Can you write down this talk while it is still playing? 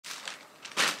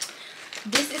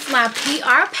This is my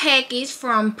PR package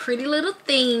from Pretty Little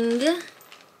Thing.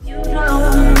 You don't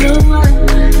know what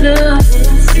love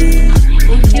is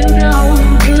if you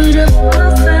don't put up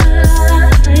a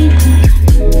fight.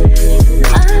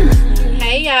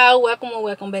 Hey y'all,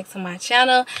 welcome back to my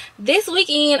channel. This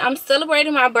weekend I'm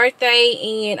celebrating my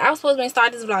birthday, and I was supposed to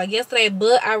start this vlog yesterday,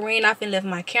 but I ran off and left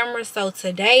my camera. So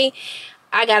today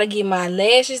I gotta get my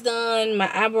lashes done,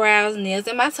 my eyebrows, nails,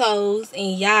 and my toes.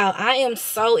 And y'all, I am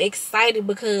so excited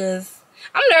because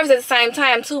I'm nervous at the same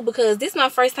time too, because this is my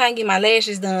first time getting my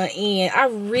lashes done, and I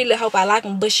really hope I like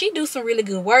them. But she do some really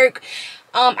good work.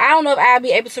 I don't know if I'll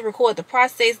be able to record the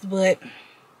process, but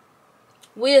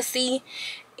we'll see.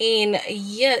 And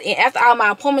yeah, and after all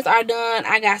my appointments are done,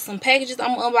 I got some packages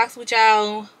I'm gonna unbox with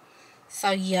y'all.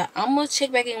 So yeah, I'm gonna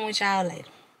check back in with y'all later.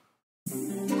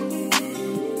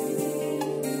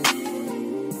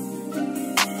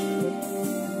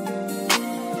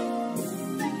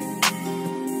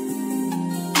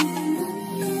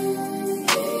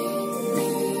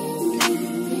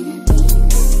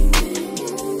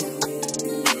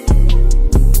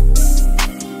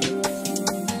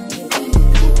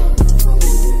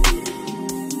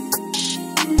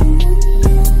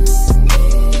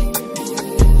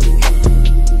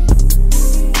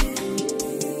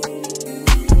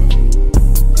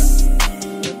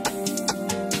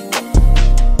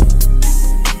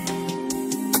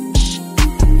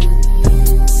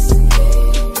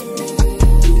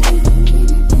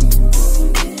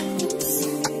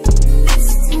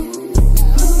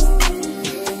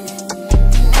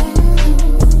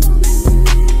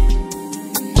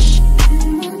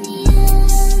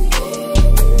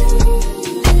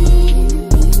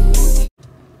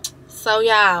 So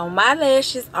y'all, my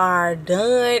lashes are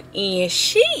done, and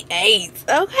she ate,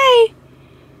 okay?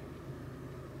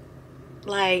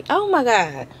 Like, oh my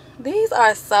god, these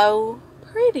are so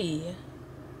pretty.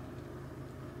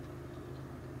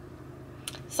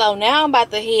 So now I'm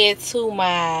about to head to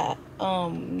my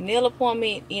nail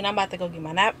appointment, and I'm about to go get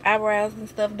my eyebrows and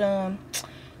stuff done.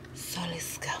 So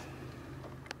let's go.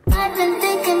 I've been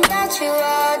thinking about you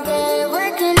all day,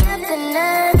 working up the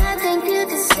nerve. I think you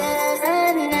deserve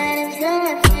a night if you're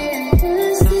not feeling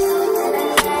too soon.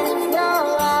 If you're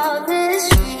all this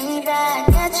sweet, I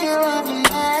got you on the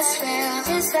last rail.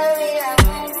 Just hurry up.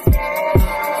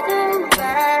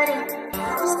 Nobody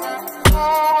stop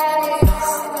calling.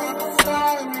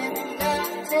 Falling in love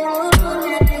too.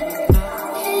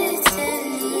 It's in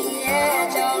the air,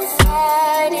 don't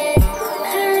fight it. I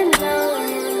know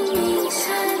you need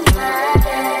somebody.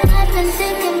 I've been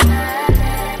thinking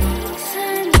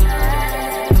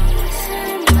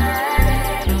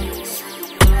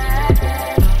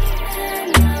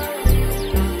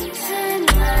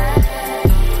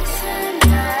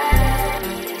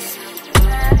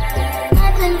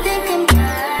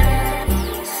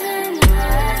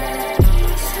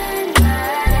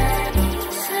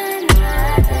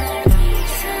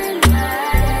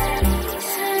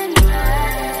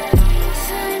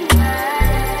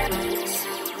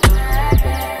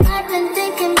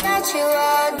about you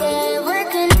all day,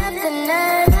 working up the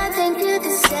nerve. I think you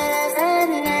deserve a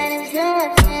night if you're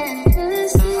not feeling too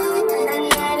soon. A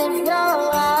night if you're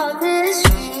all this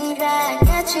sweet, I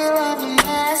got you on the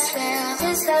last rail.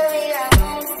 Just hurry up.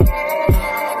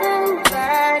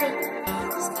 Nobody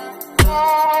stop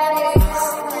calling.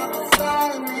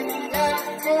 Falling in love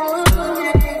too.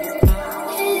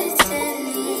 It's in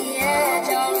the air,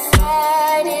 don't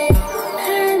fight it. I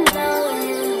know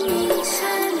you need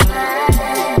somebody.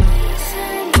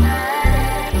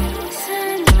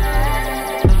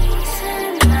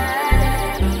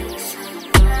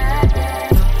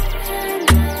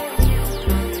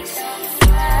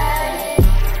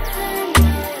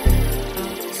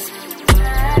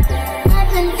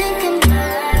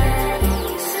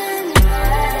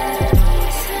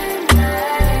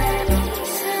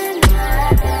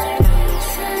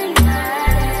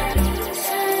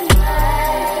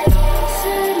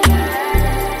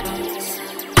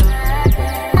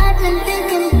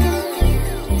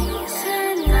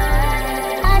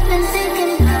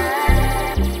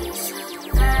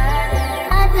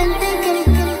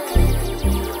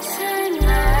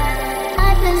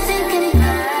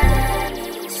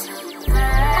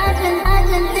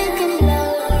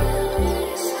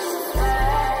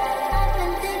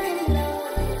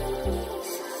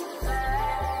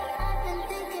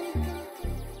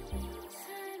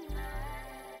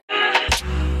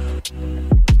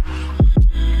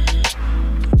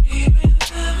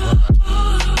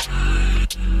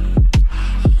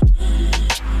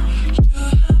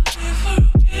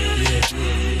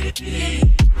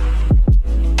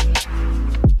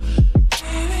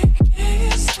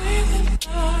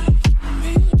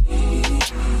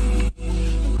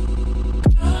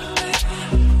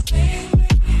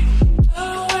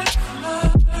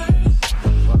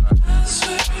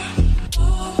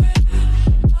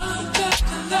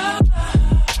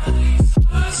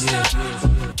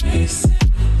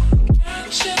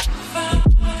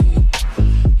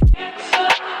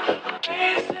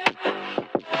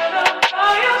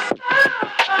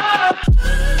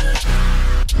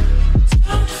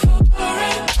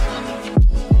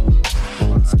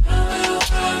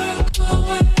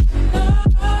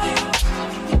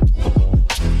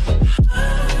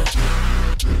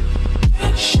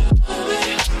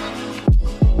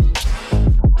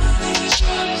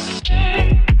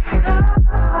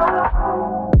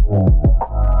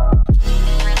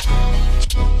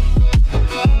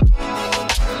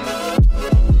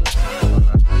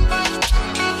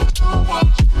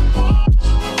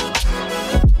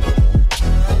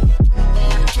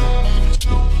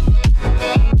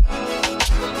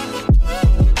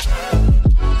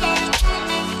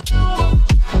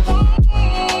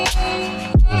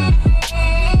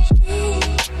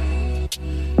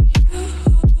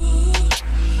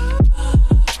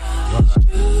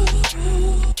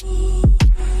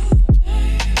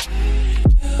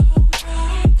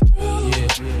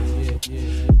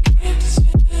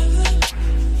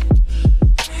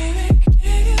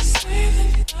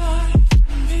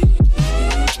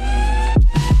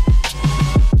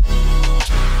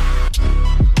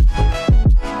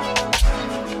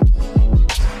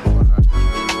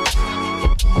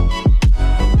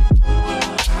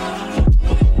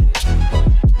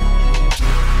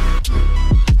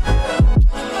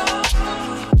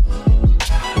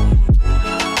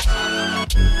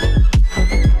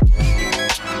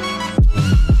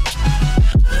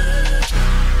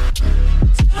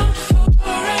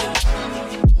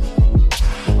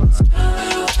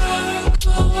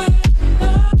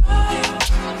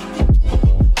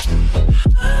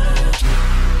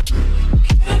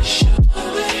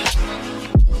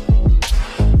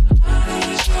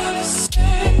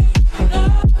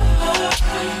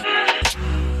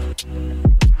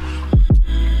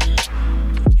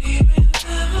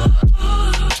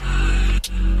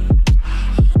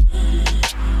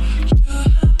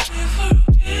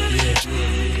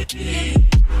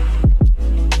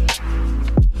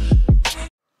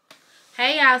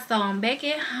 y'all, so I'm back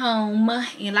at home,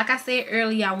 and like I said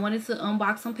earlier, I wanted to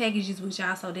unbox some packages with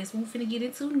y'all, so that's what we're finna get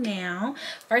into now.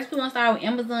 First we're gonna start with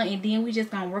Amazon, and then we just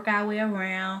gonna work our way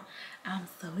around. I'm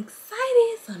so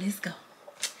excited, so let's go.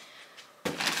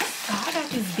 So I got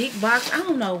this big box. I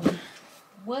don't know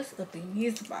what's up in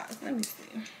this box. Let me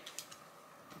see.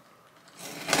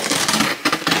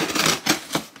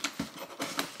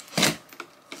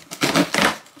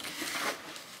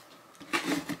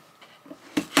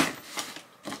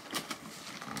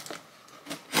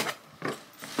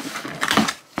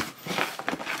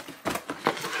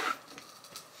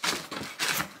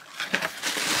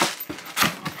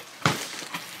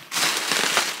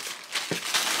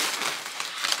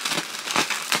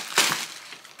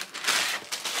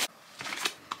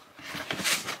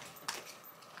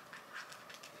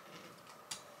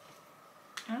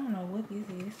 I don't know what this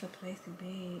is. It's a plastic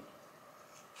bag.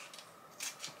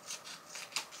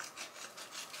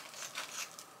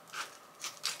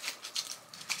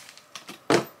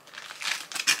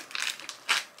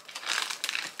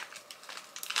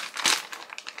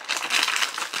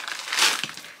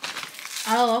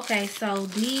 Oh, okay. So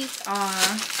these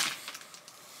are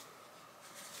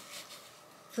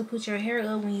to put your hair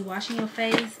up when you're washing your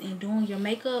face and doing your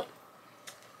makeup.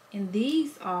 And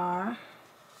these are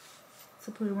to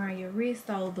put around your wrist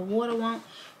so the water won't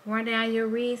run down your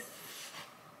wrist.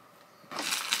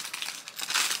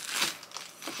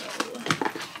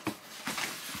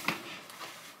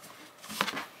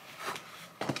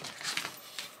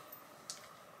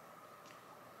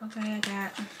 Okay, I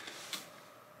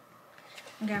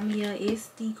got me a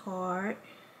SD card.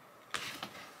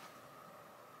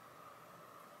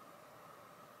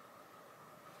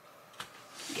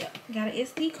 Yep, got an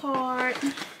SD card.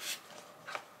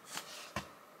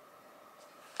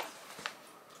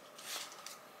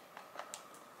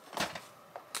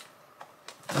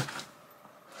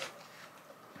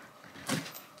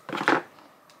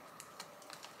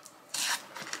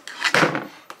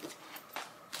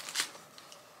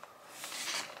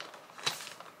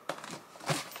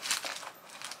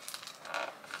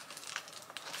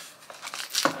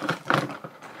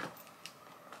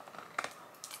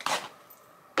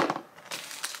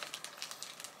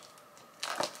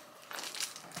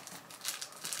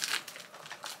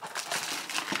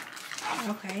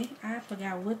 Okay, I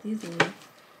forgot what these are.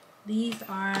 These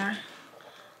are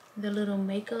the little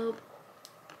makeup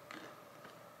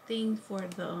things for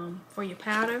the for your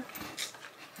powder.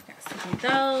 I got some of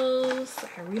those.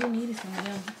 I really needed some of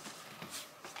them.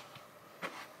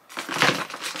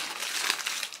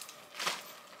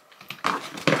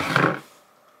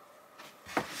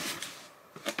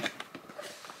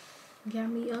 Got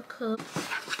me a cup.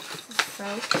 This is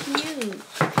so cute.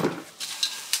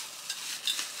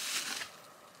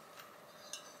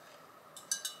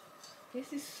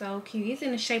 This is so cute. It's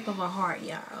in the shape of a heart,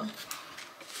 y'all.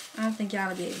 I don't think y'all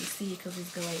will be able to see it because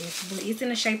it's glass, but it's in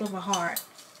the shape of a heart.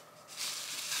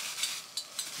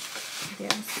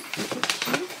 That's super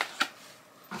cute.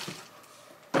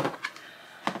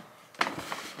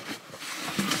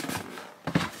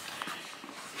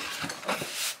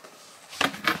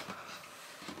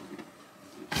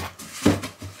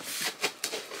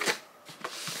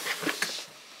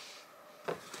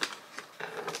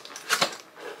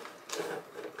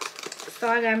 So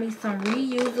I got me some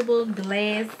reusable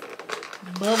glass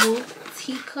bubble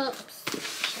teacups.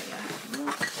 Show y'all how to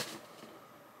look.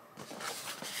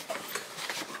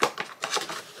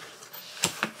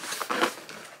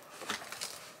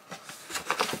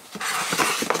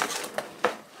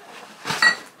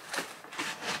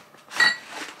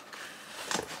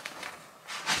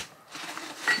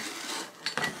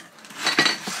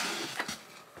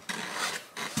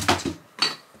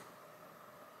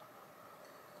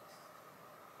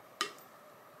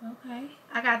 Okay,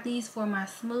 I got these for my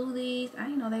smoothies. I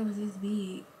didn't know they was this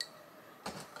big,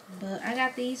 but I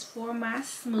got these for my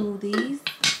smoothies.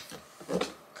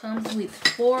 Comes with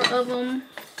 4 of them.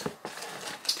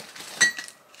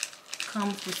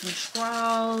 Comes with some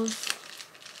straws.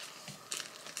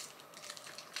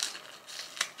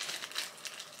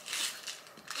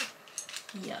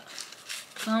 Yeah,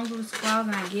 comes with straws,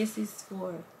 and I guess it's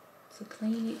for to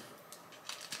clean it.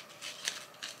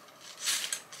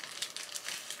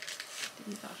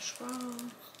 These are straws.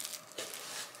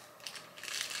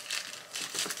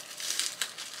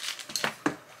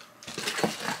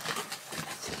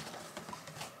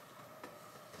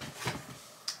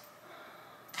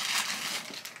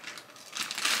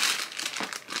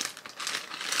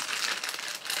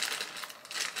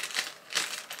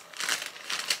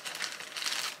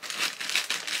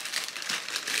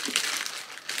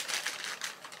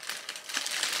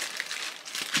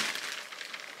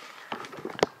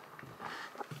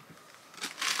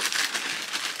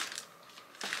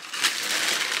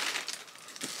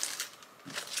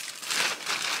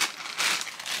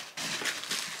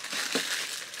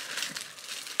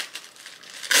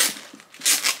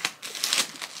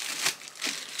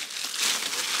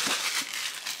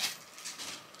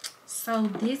 So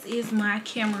this is my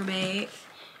camera bag.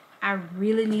 I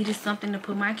really needed something to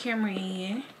put my camera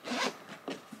in.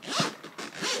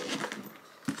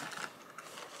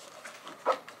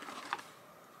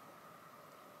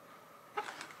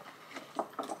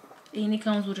 And it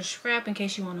comes with a strap in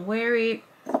case you want to wear it.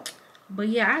 But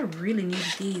yeah, I really needed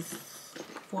this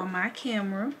for my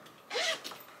camera.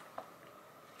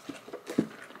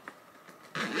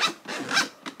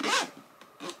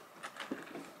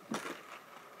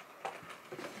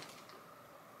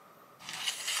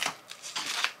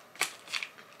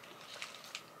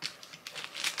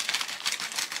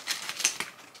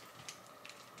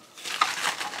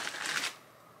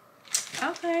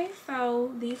 Okay,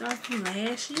 so these are some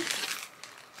lashes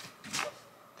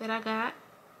that I got.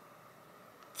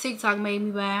 TikTok made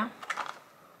me buy.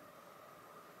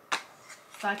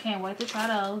 So I can't wait to try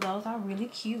those. Those are really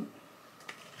cute.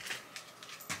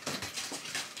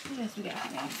 What else we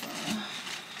got now?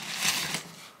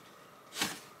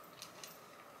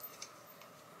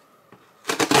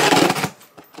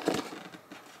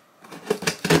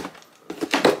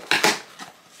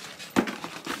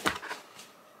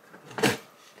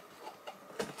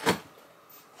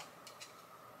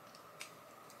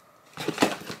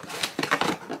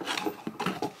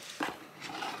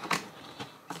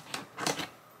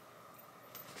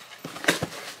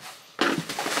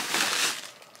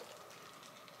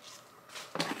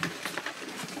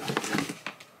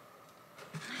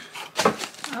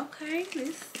 Okay,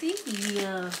 let's see.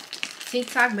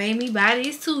 TikTok made me buy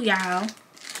this too, y'all.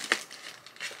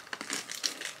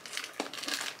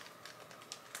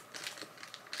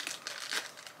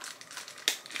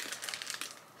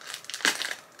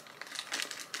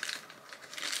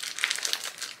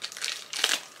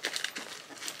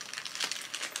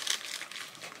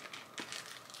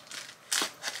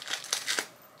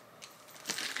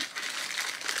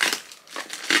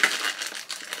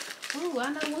 Ooh, I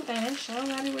know one thing. They sure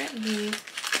got it wrapped good.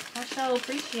 I sure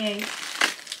appreciate it.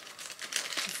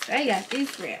 They got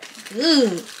this wrapped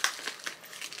good.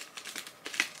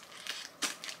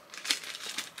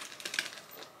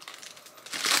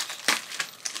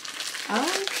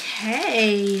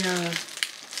 Okay.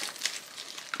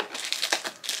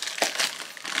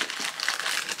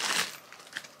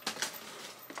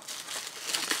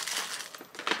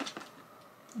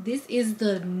 This is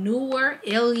the newer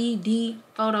LED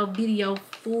photo video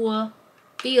full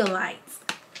fill lights.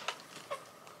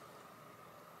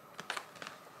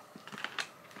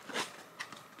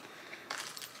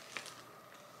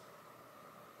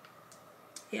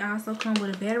 It also comes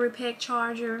with a battery pack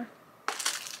charger.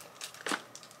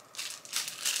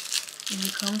 And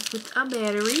it comes with a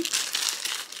battery.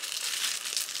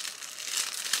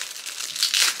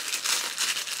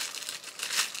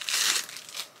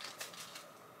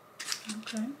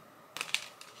 Okay.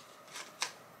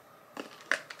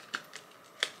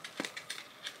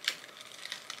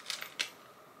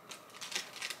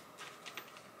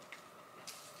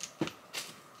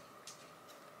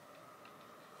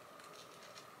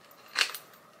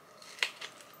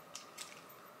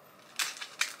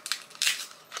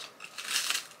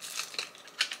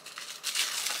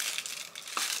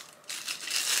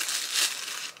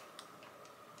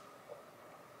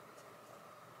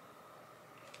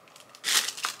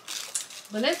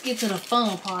 But let's get to the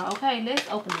fun part, okay? Let's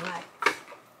open the light.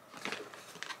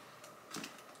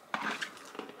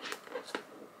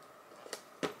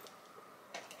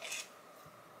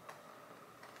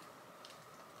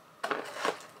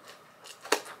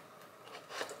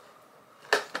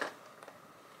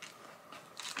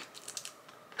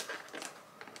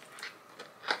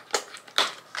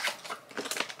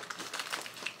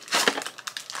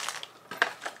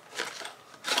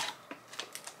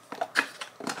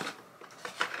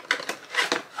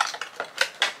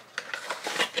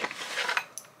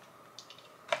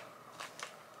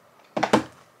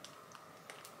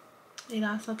 It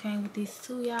also came with these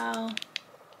two, y'all.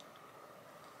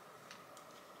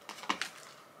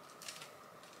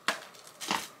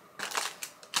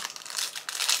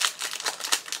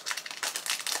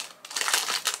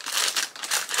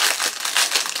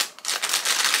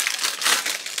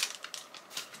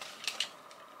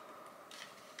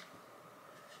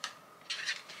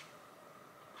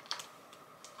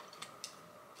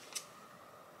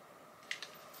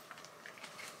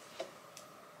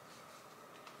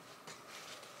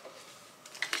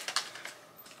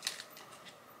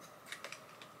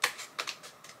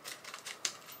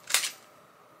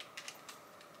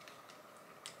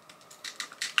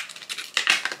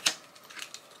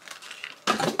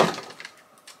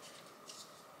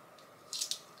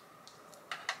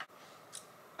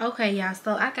 Okay, y'all,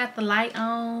 so I got the light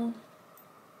on.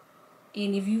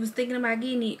 And if you was thinking about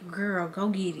getting it, girl, go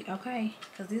get it, okay?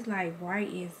 Because it's like right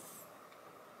as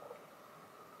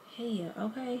hell,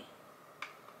 okay?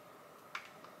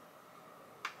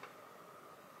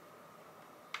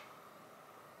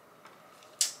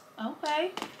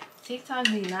 Okay. TikTok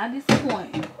did not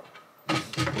disappoint.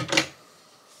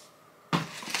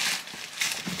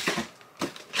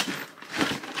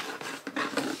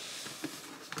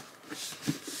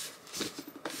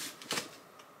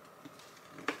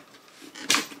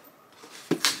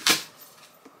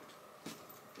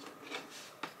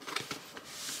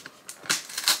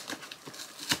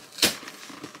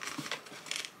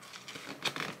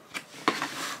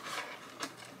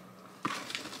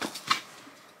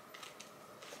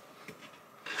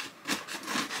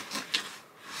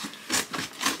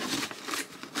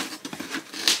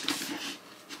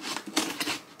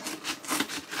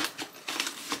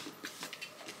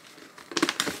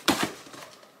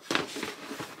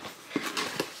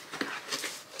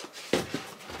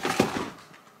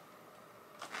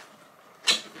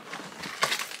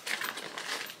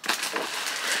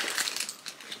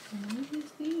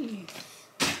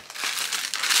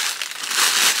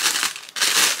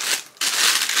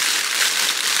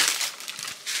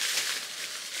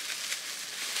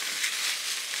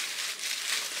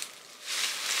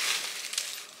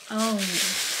 Oh,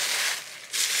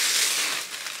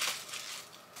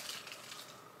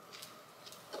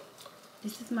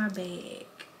 this is my bag.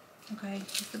 Okay,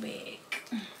 it's the bag.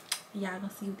 Y'all gonna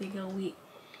see what they go with.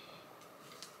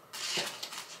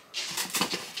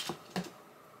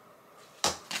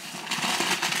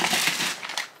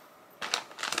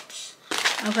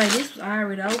 Okay, this was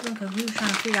already open because we were trying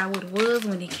to figure out what it was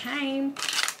when it came.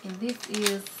 And this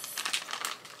is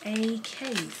a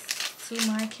case to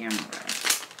my camera.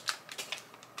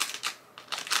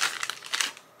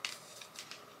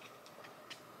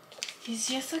 It's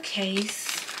just a case.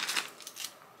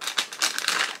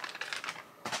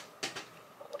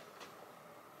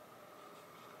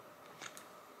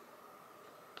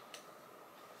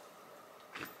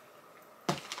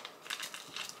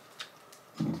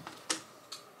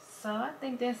 So I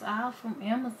think that's all from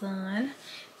Amazon.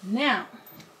 Now,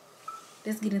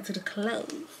 let's get into the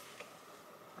clothes.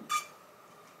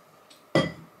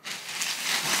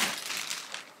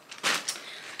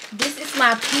 This is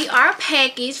my PR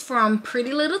package from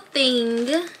Pretty Little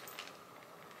Thing.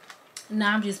 No,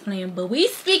 I'm just playing, but we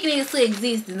speaking it into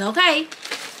existence, okay?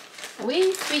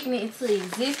 We speaking it into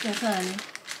existence, honey.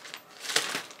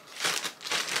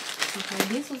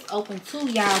 Okay, this was open too,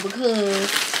 y'all, because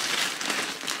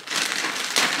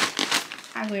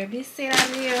I grabbed this set out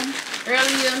of here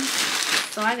earlier.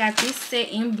 So I got this set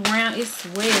in brown as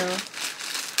well.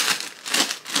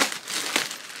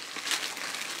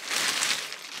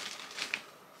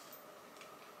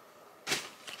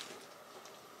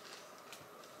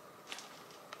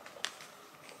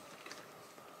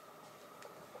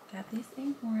 Got this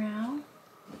in brown.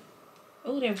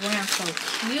 Oh, that brown's so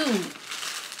cute.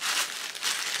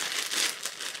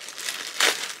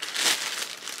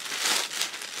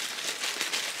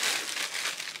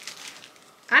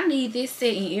 I need this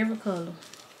set in every color.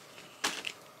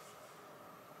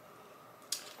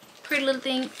 Pretty Little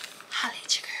Thing, holla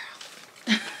at your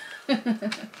girl.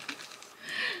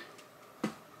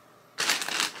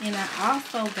 And I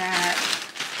also got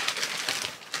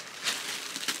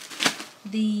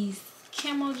these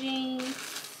camo jeans.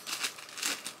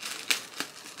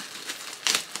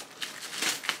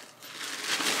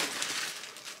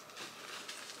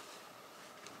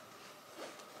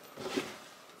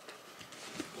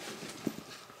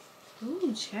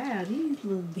 Ooh, child, these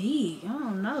look big. I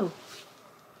don't know.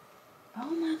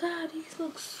 Oh my God, these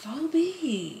look so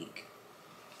big.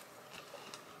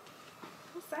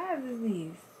 What size is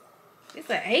this? It's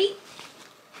an 8?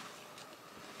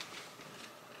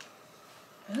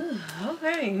 Ugh,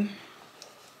 okay.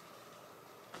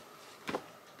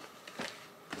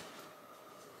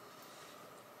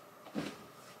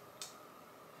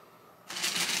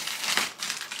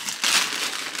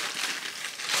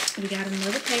 We got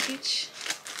another package.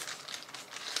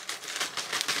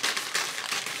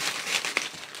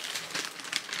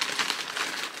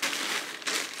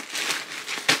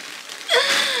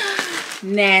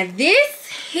 Now this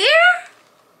here,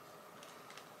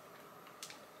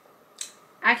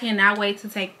 I cannot wait to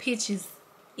take pictures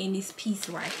in this piece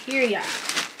right here, y'all.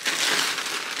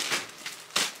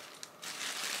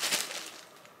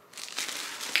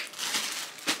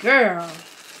 Girl.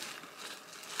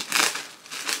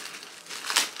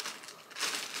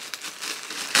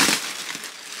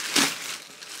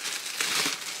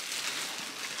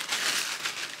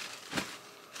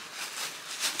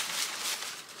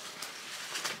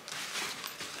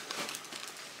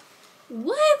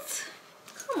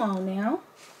 Come on now.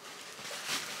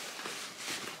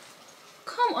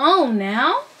 Come on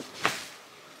now.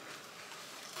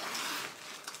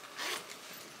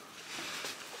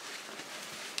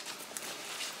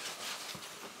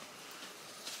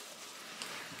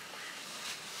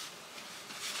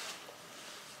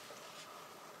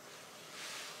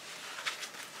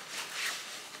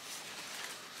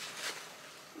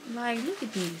 Like, look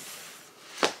at this.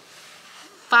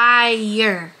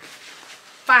 Fire.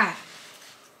 Fire.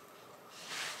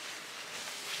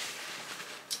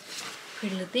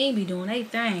 Pretty little thing be doing their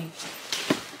thing.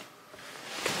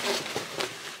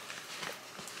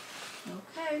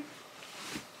 Okay.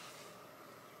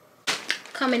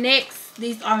 Coming next,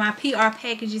 these are my PR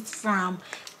packages from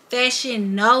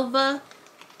Fashion Nova.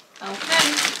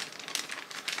 Okay.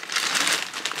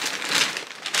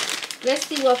 Let's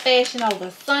see what Fashion Nova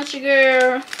sent you,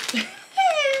 girl.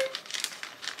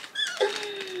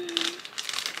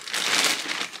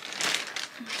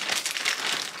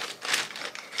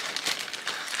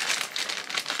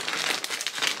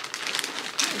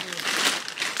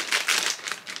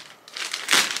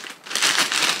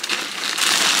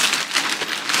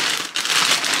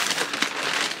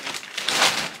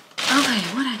 Okay,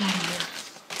 what I got here?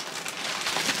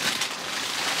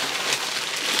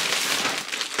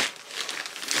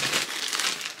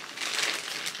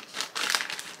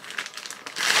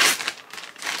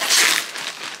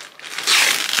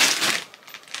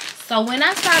 So when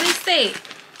I saw this set,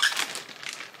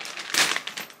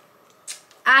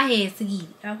 I had to get it,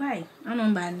 okay? I don't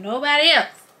know about nobody else,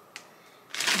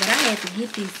 but I had to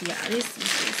get this, y'all. This is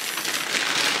just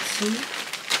too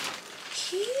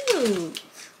cute.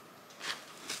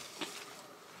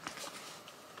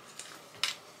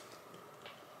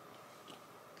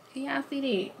 Can y'all see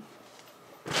that?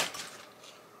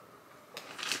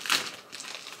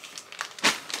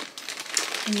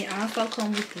 And it also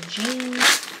comes with the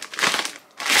jeans.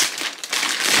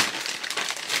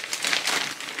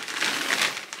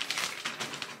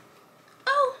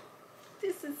 Oh,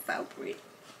 this is so pretty.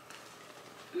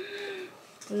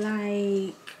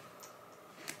 Like,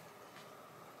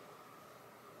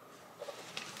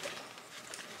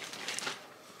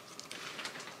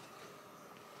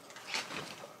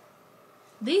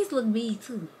 these look big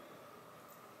too.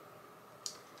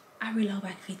 I really hope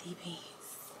I can fit these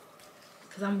pants,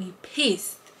 because I'm gonna be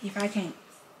pissed if I can't.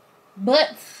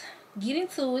 But get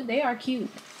into it, they are cute.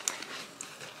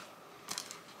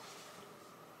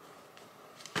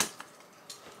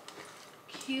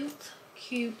 Cute,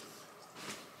 cute.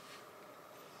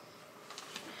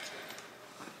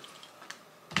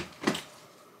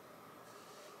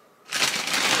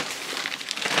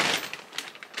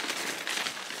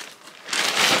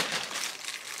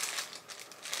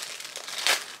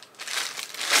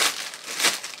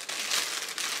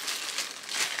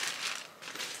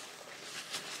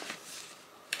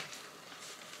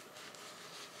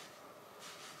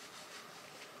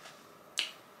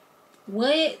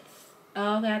 What?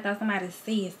 Oh, okay, I thought somebody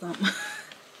said something.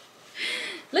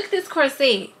 Look at this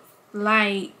corset.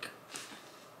 Like,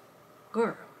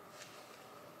 girl.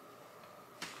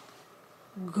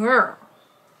 Girl.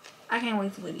 I can't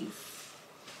wait to wear these.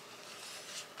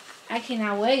 I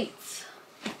cannot wait.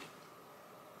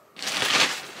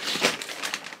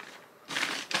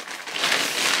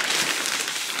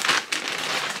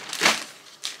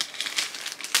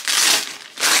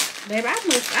 Baby,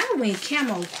 I went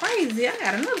camo crazy. I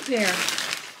got another pair.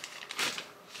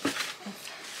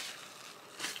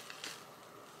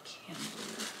 Camo.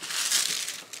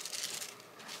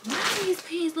 Why do these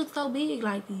pants look so big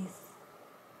like this?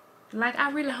 Like,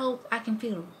 I really hope I can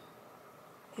fit them.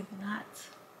 If not,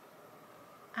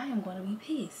 I am going to be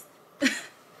pissed.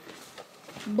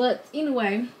 But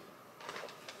anyway,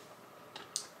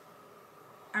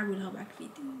 I really hope I can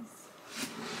fit these.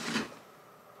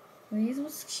 These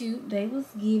was cute. They was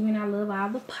giving. I love all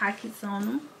the pockets on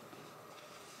them.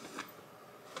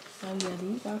 So yeah,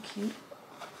 these are cute.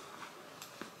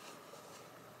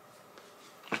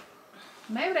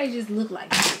 Maybe they just look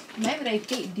like it. Maybe they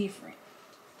fit different.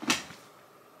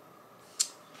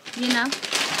 You know?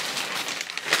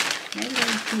 Maybe they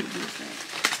fit different.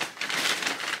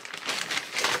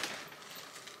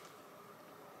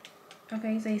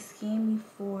 Okay, say scan me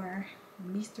for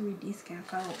mystery discount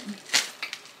code.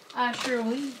 I sure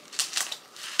will.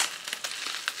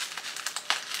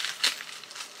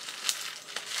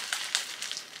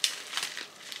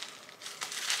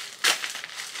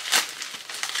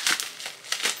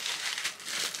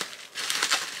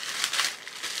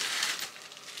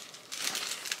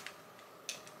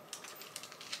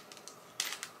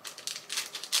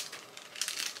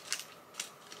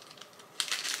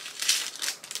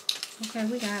 Okay,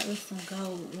 we got us some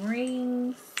gold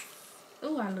rings.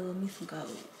 Oh, I love me some gold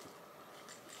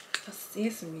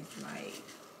accessories. Like,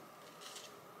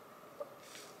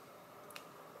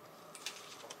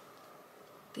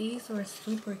 these were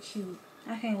super cute.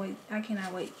 I can't wait. I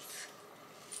cannot wait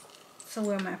to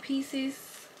wear my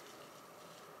pieces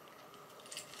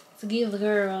to give the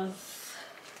girls.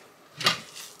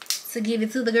 To give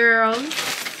it to the girls.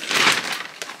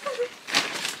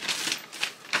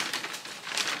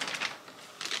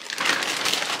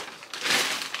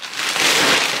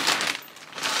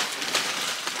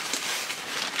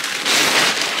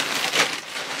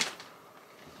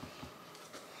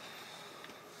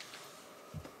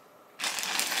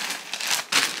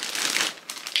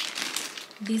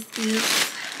 This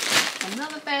is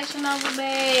another Fashion Nova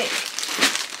bag.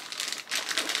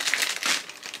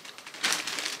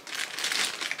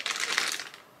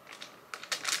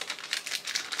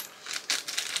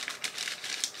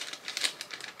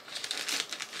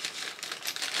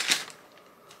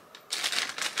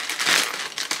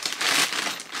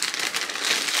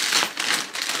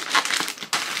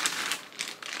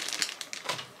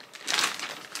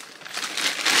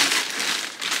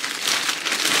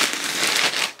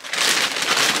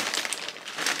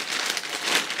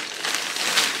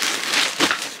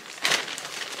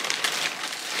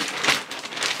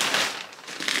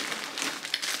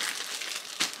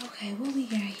 Okay, what we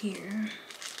got here?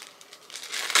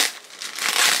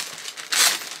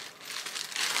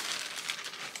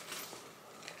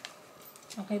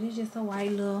 Okay, this is just a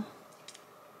white little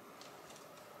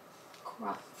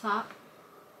crop top.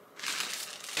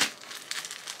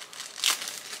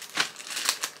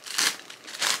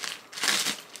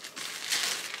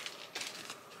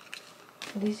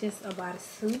 This is just a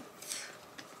bodysuit.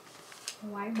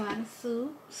 White bodysuit.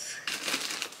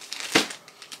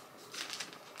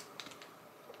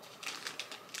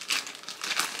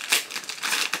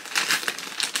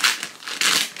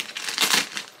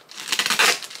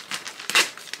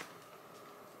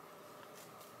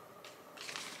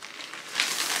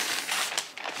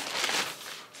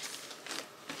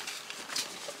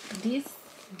 This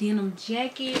denim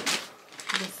jacket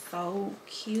was so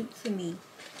cute to me.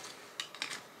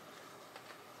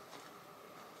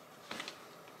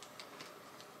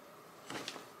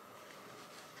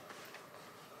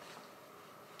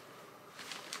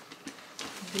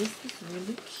 This is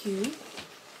really cute.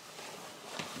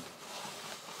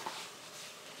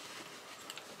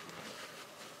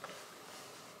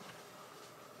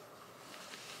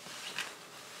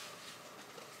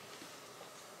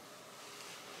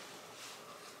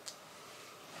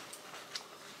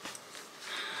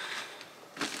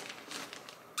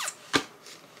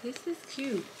 This is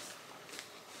cute.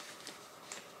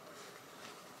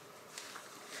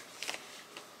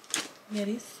 Yeah,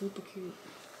 this is super cute.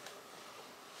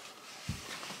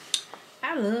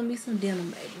 I love me some denim,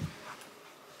 baby.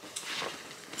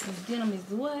 This denim is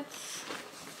what?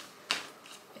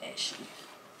 Fashion.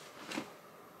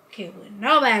 Okay, what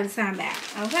nobody's talking about.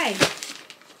 Okay.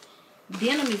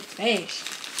 Denim is fashion.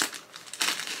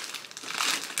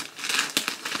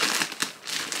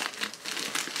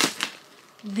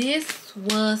 This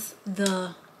was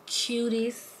the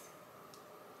cutest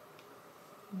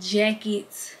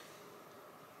jacket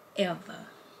ever.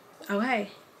 Okay.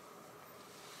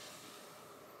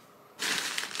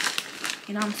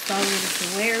 And I'm so ready to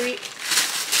wear it.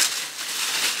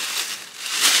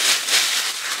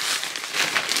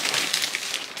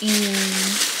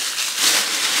 And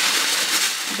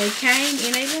they came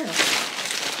and they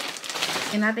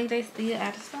left. And I think they still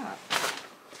out of stock.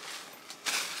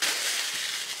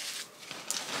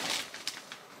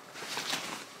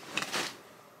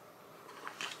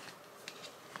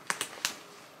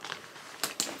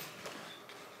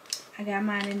 I got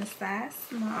mine in the size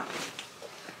small.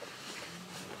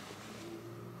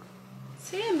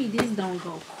 Tell me this don't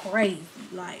go crazy,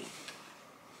 like.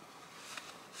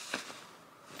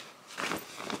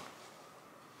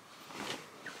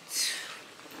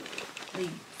 Please.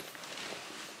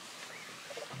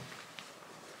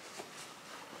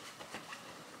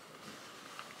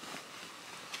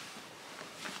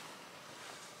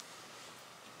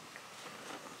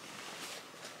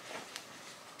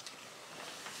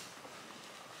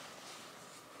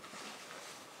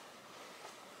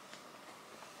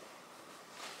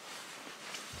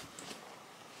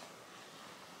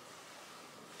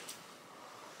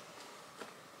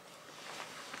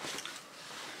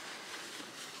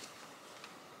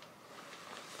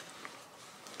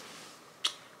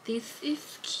 This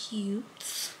is cute.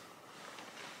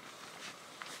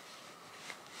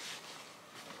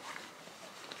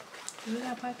 Do it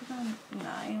got pockets on it?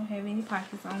 Nah, it don't have any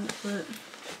pockets on it, but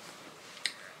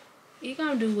it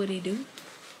gonna do what it do.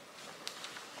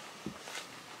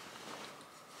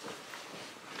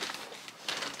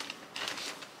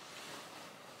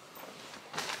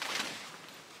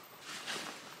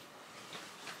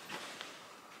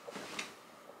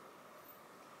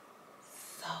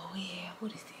 So yeah,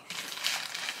 what is this?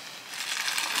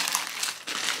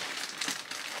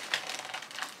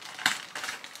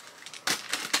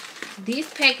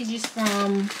 This package is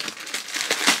from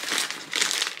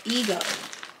Ego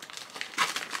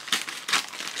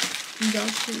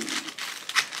Shoes.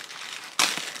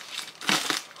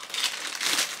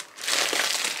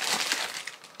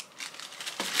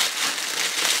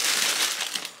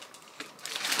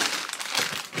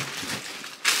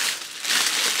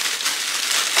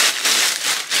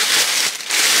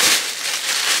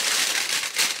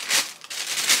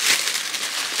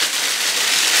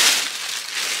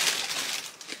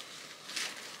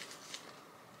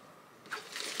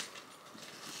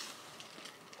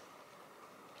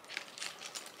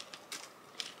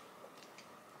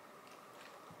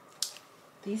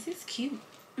 This is cute.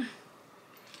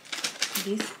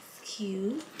 This is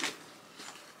cute.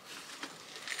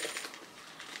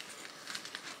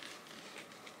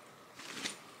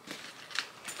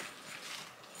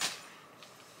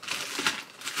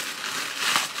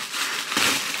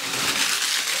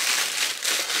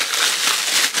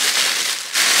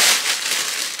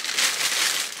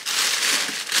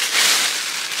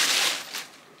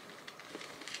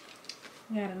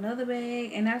 Got another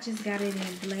bag, and I just got it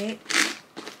in black.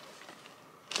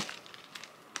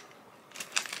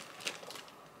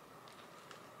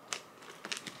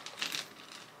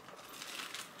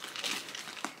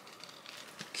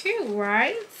 Cute,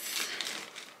 right?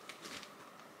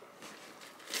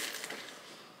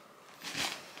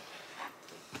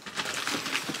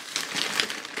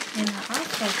 And I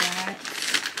also got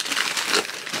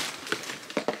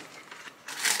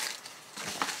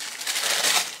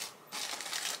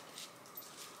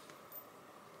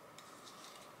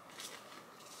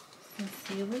some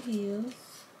silver heels.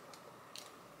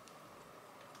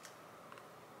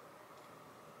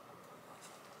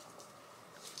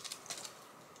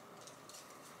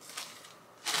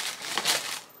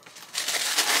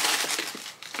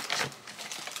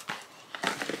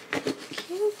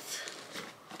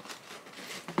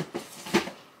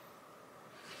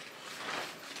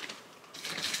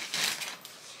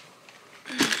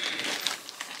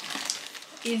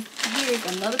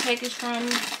 Here's another package from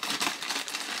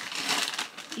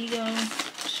Ego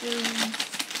Shoes.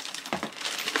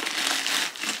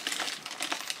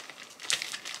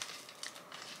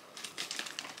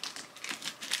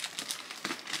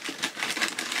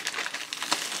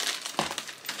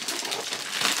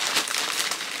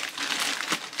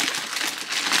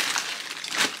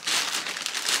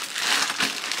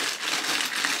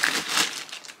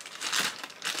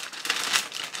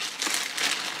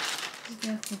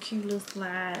 Got some cute little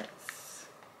slides.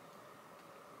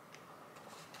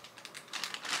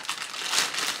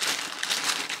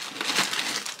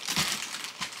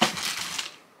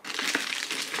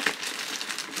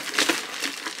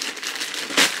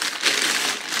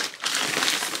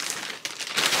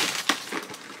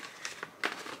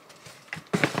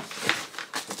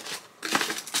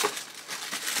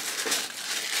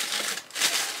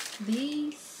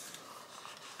 These,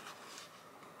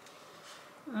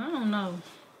 I don't know.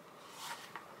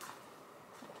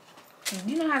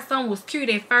 You know how some was cute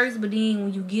at first, but then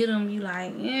when you get them, you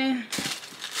like, eh.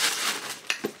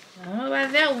 I don't know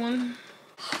about that one.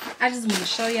 I just want to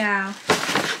show y'all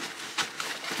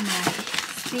my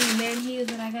skinny man heels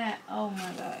that I got. Oh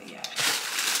my god, y'all.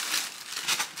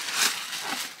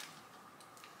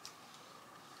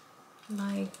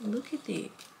 Like, look at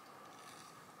that.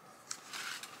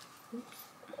 Oops.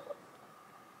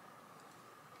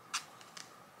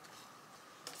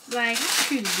 Like, how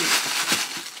cute is this?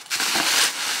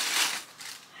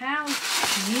 How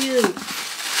cute.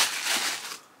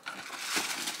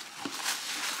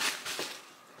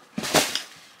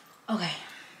 Okay.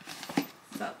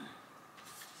 So,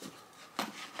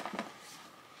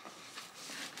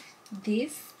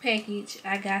 this package,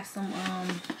 I got some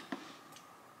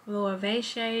lower vase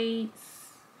shades.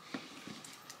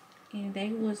 And they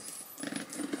was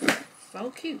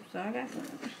so cute. So, I got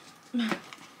some.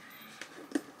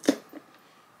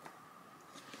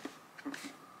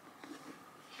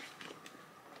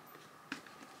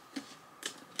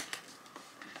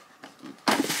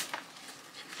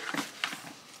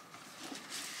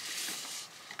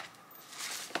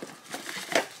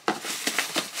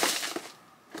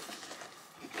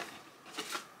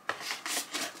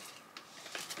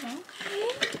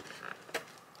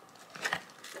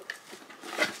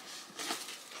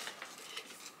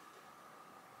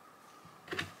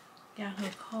 Got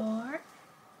her card.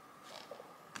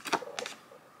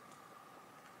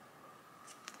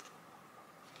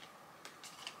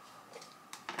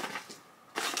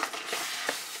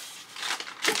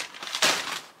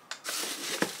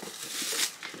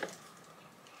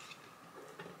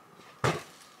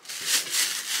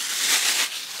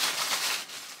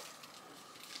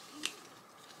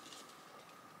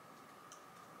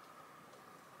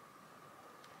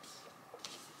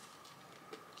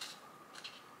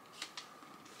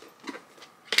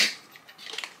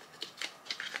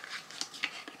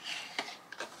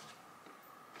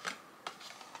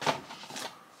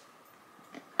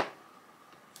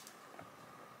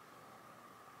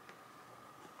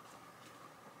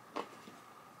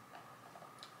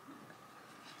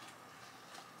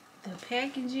 The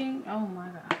packaging, oh my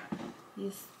god,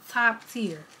 it's top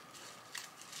tier.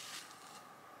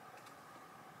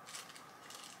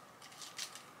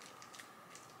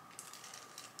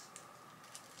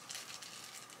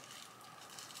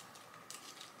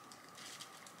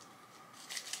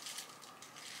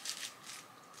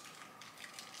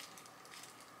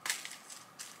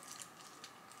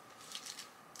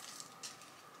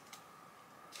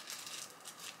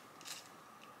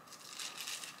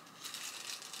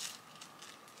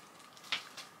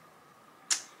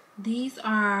 These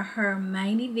are her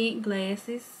main event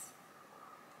glasses.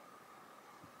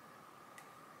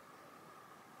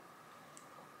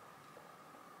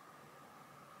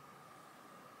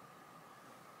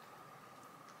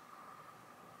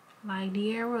 Like,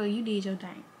 Eyebrow, you did your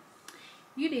thing.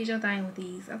 You did your thing with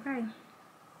these, okay?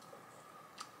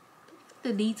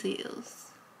 The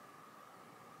details.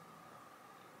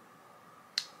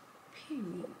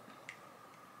 Period.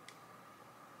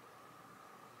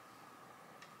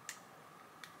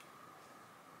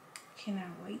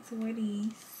 Cannot wait to wear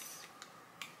these.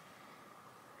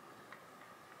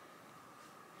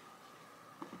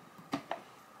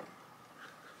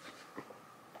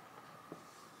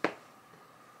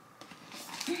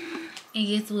 And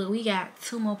guess what? We got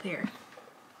 2 more pair.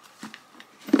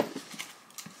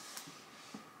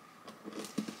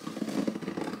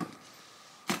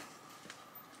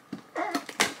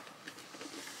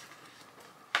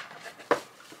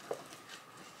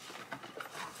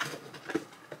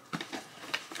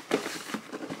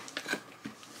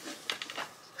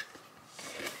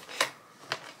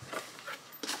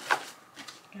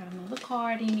 Got another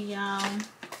card in it, y'all.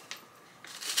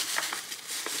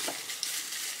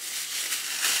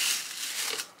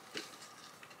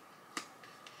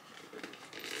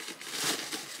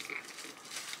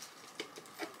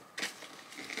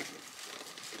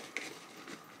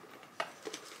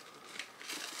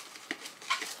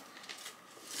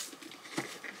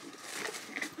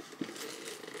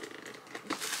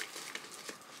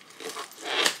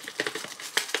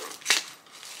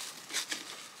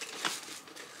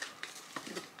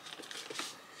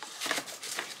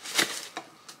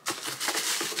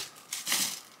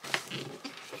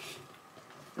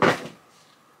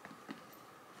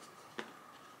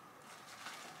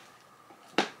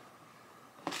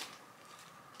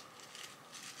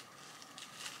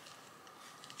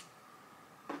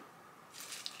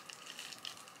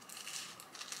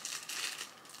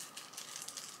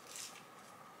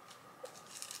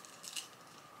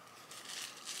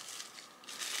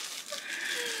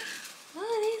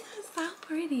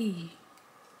 Pretty.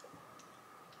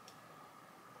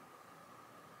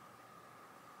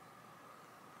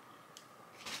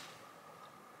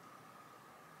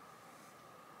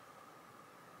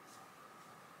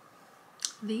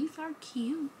 These are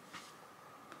cute.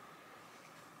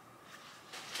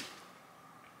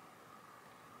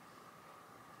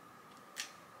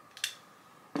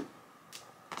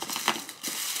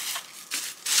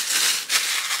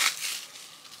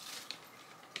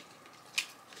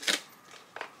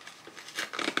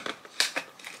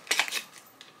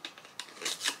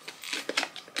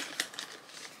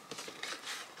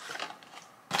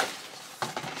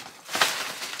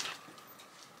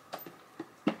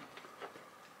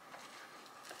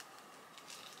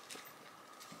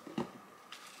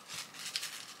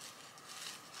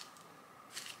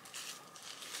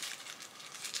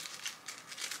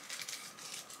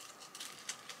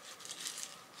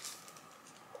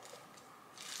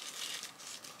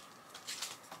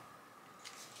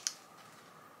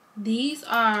 These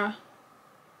are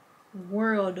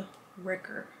world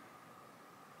record.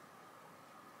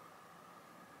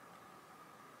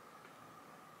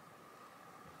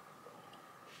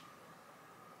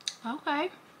 Okay.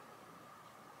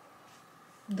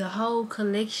 The whole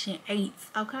collection 8.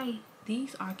 Okay.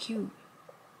 These are cute.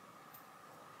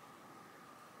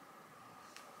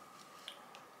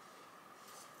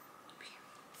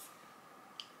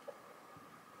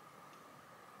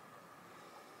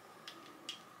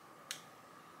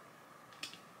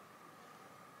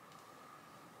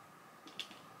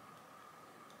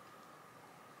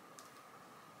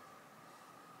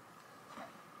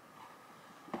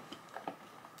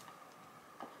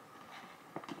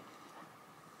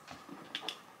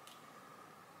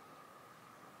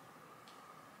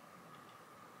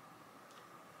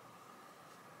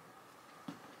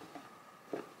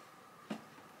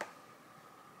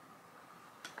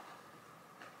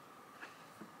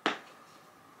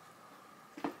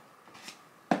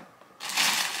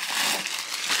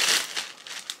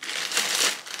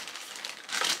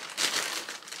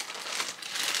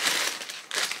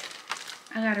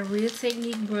 I got a Real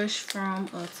Technique brush from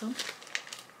Ulta.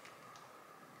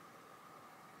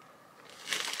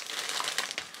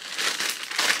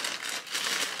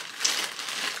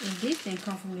 And this didn't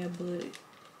come from there, but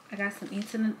I got some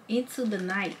Into the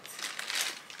Night.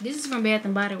 This is from Bath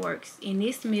and Body Works, and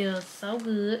it smells so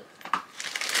good.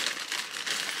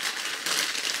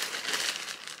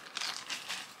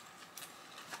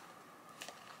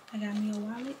 I got me a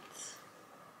wallet.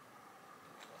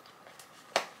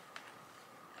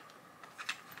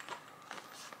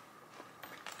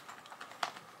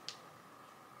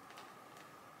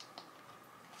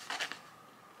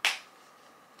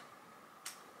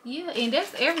 Yeah, and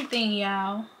that's everything,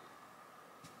 y'all.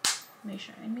 Make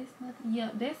sure I miss nothing.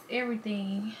 Yep, that's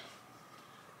everything.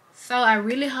 So I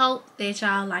really hope that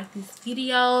y'all like this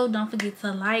video. Don't forget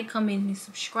to like, comment, and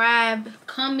subscribe.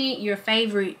 Comment your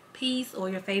favorite piece or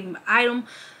your favorite item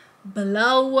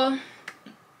below.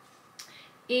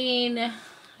 And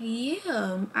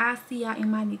yeah, I'll see y'all in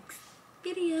my next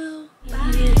video.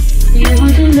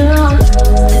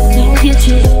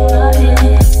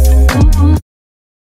 Bye.